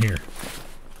going on here.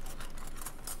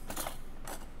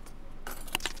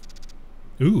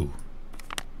 Ooh.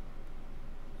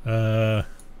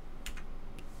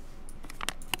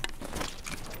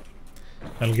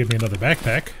 That'll give me another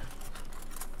backpack.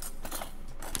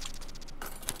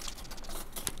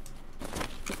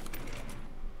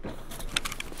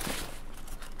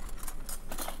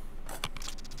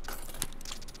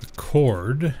 A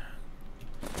cord.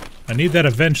 I need that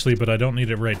eventually, but I don't need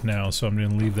it right now, so I'm going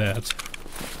to leave that.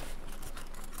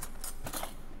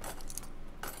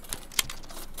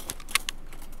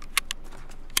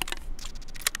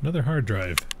 Another hard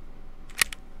drive.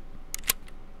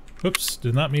 Whoops,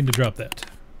 did not mean to drop that.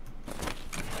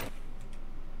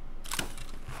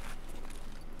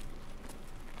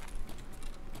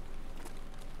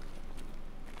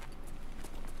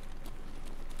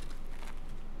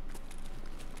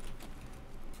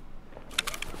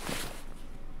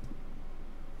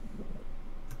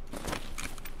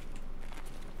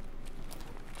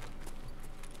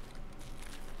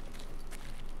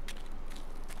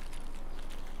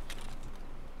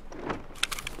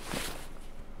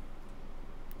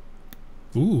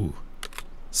 Ooh.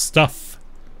 Stuff.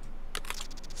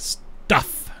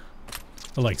 Stuff.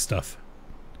 I like stuff.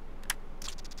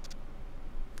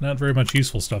 Not very much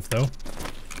useful stuff, though.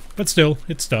 But still,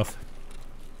 it's stuff.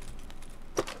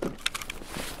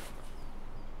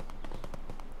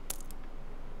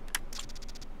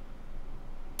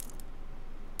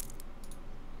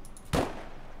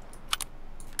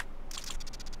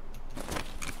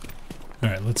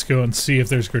 Alright, let's go and see if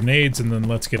there's grenades, and then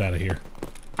let's get out of here.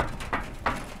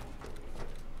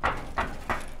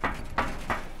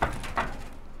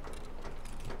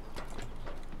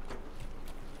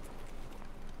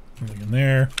 Nothing in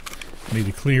there. I need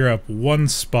to clear up one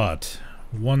spot.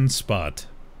 One spot.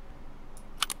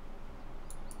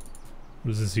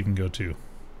 What does this even go to?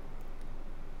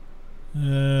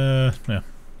 No,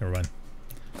 never mind.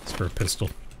 It's for a pistol.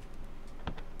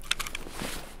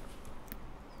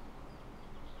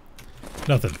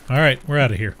 Nothing. Alright, we're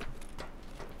out of here.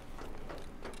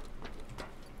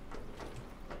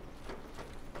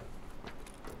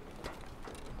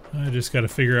 I just gotta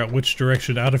figure out which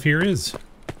direction out of here is.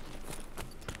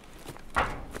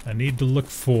 I need to look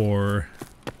for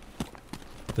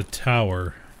the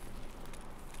tower.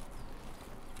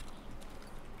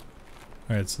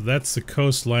 Alright, so that's the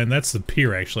coastline. That's the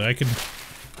pier, actually.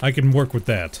 I can work with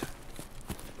that.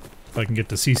 If I can get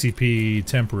to CCP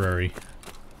temporary,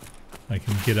 I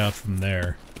can get out from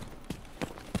there.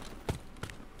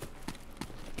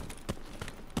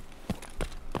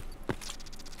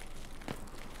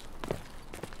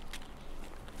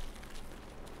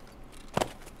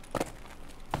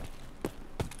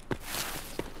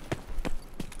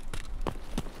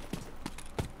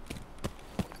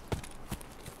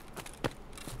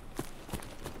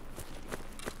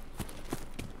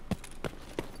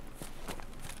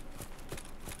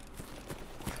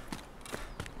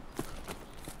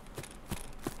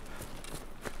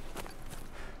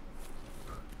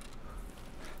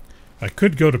 I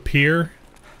could go to Pier,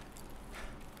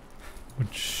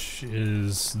 which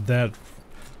is that...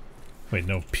 Wait,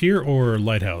 no, Pier or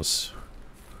Lighthouse?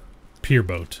 Pier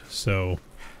boat. So,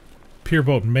 Pier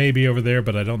boat may be over there,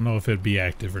 but I don't know if it'd be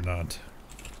active or not.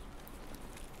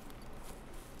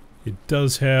 It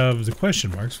does have the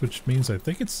question marks, which means I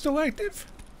think it's still active.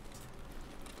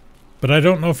 But I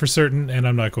don't know for certain, and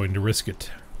I'm not going to risk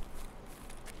it.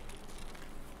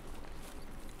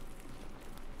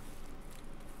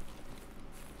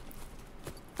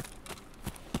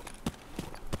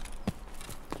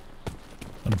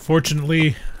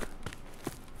 Unfortunately,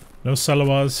 no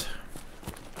Salawas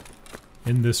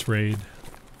in this raid.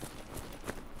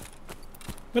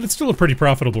 But it's still a pretty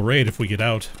profitable raid if we get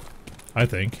out, I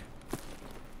think.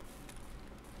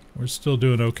 We're still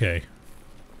doing okay.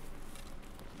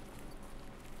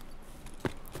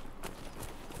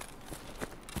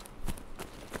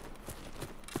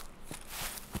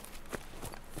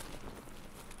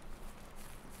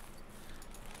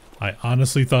 I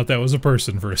honestly thought that was a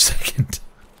person for a second.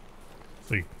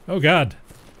 Like, oh god.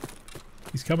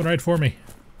 He's coming right for me.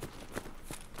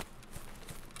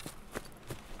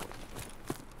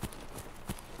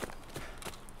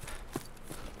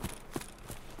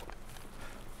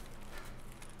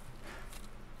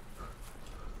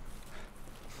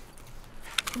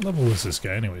 What level is this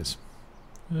guy anyways?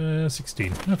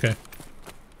 16. Okay.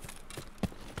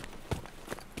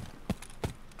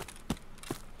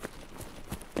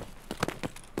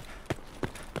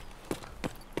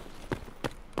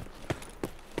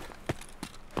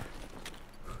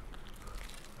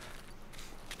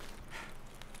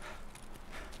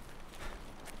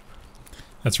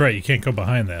 That's right, you can't go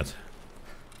behind that.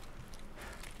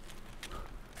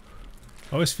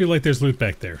 I always feel like there's loot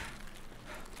back there.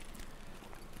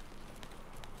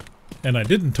 And I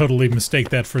didn't totally mistake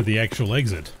that for the actual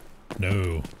exit.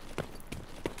 No.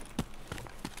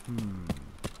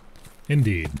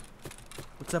 Indeed.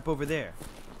 What's up over there?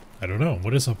 I don't know.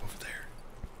 What is up over there?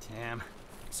 Damn. I'm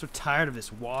so tired of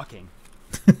this walking.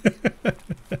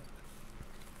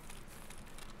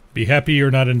 Be happy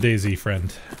you're not in Daisy,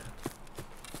 friend.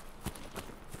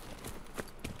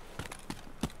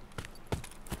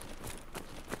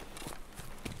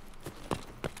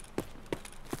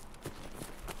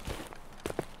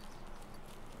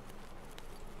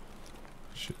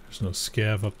 There's no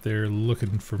scav up there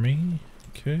looking for me.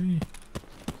 Okay.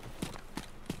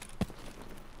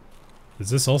 Is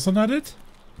this also not it?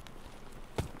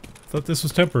 I thought this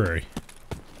was temporary.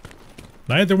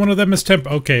 Neither one of them is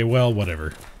okay, well,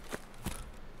 whatever.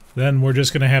 Then we're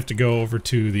just gonna have to go over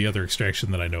to the other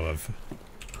extraction that I know of.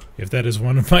 If that is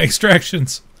one of my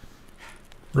extractions.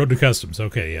 Road to Customs.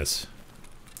 Okay, yes.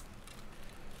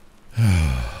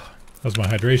 How's my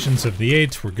hydration?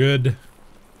 78. We're good.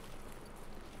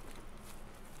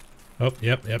 Oh,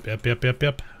 yep.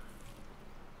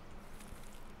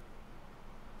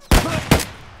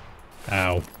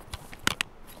 Ow.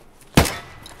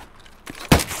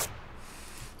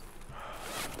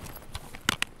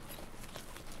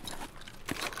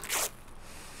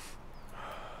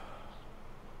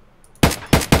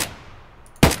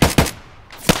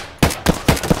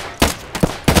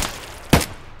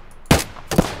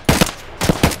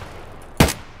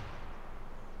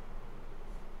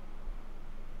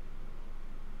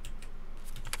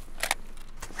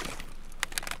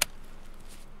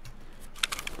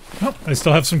 Oh, I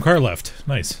still have some car left.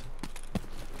 Nice.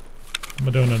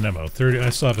 Madonna Nemo. 30. I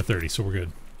still have a 30, so we're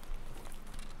good.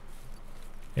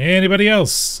 Anybody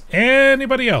else?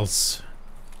 Anybody else?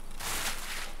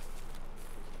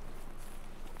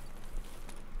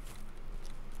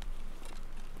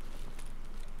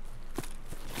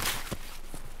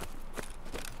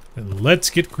 Then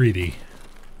let's get greedy.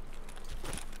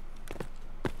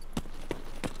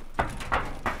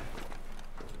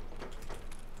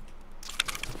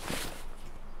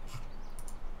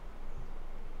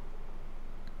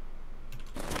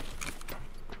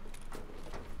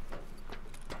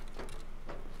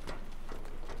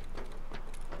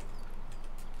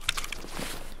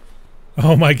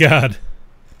 Oh my god.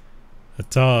 A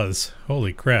Taz.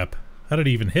 Holy crap. How did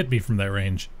he even hit me from that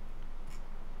range?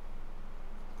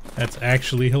 That's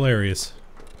actually hilarious.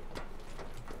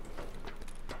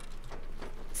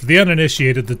 For the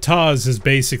uninitiated, the Taz is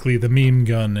basically the meme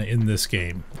gun in this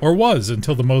game. Or was,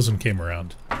 until the Mosin came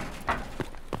around.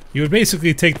 You would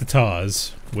basically take the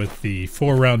Taz with the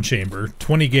 4-round chamber,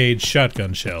 20 gauge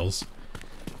shotgun shells.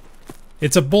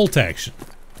 It's a bolt action.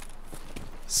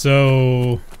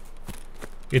 So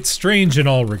it's strange in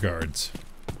all regards.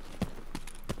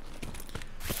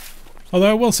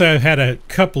 Although I will say I've had a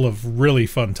couple of really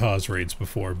fun Taz raids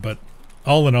before, but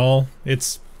all in all,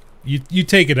 it's You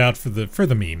take it out for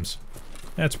the memes.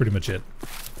 That's pretty much it.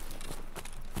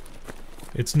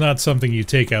 It's not something you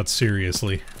take out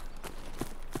seriously.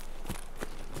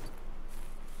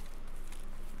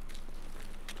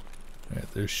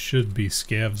 Alright, there should be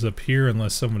scavs up here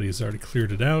unless somebody's already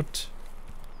cleared it out.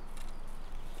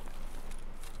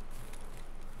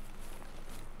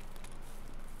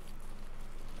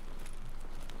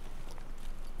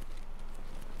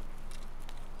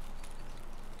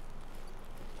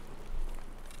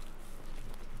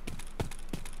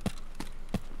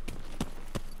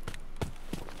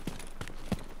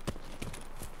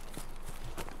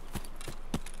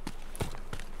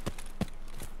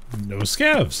 No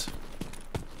scavs.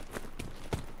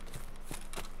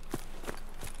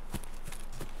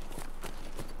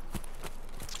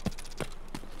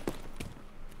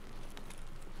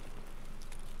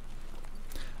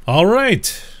 All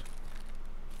right.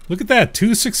 Look at that.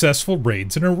 2 successful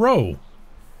raids in a row.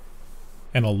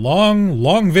 And a long,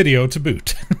 long video to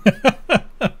boot.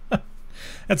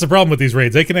 That's the problem with these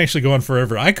raids. They can actually go on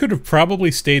forever. I could have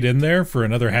probably stayed in there for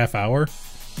another half hour.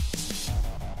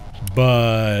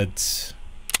 But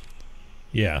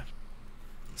yeah.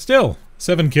 Still,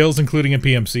 7 kills including a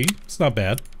PMC. It's not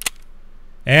bad.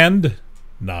 And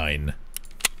 9.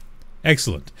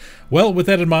 Excellent. Well, with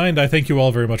that in mind, I thank you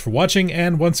all very much for watching,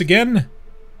 and once again,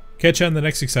 catch you on the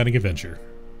next exciting adventure.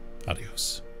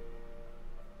 Adios.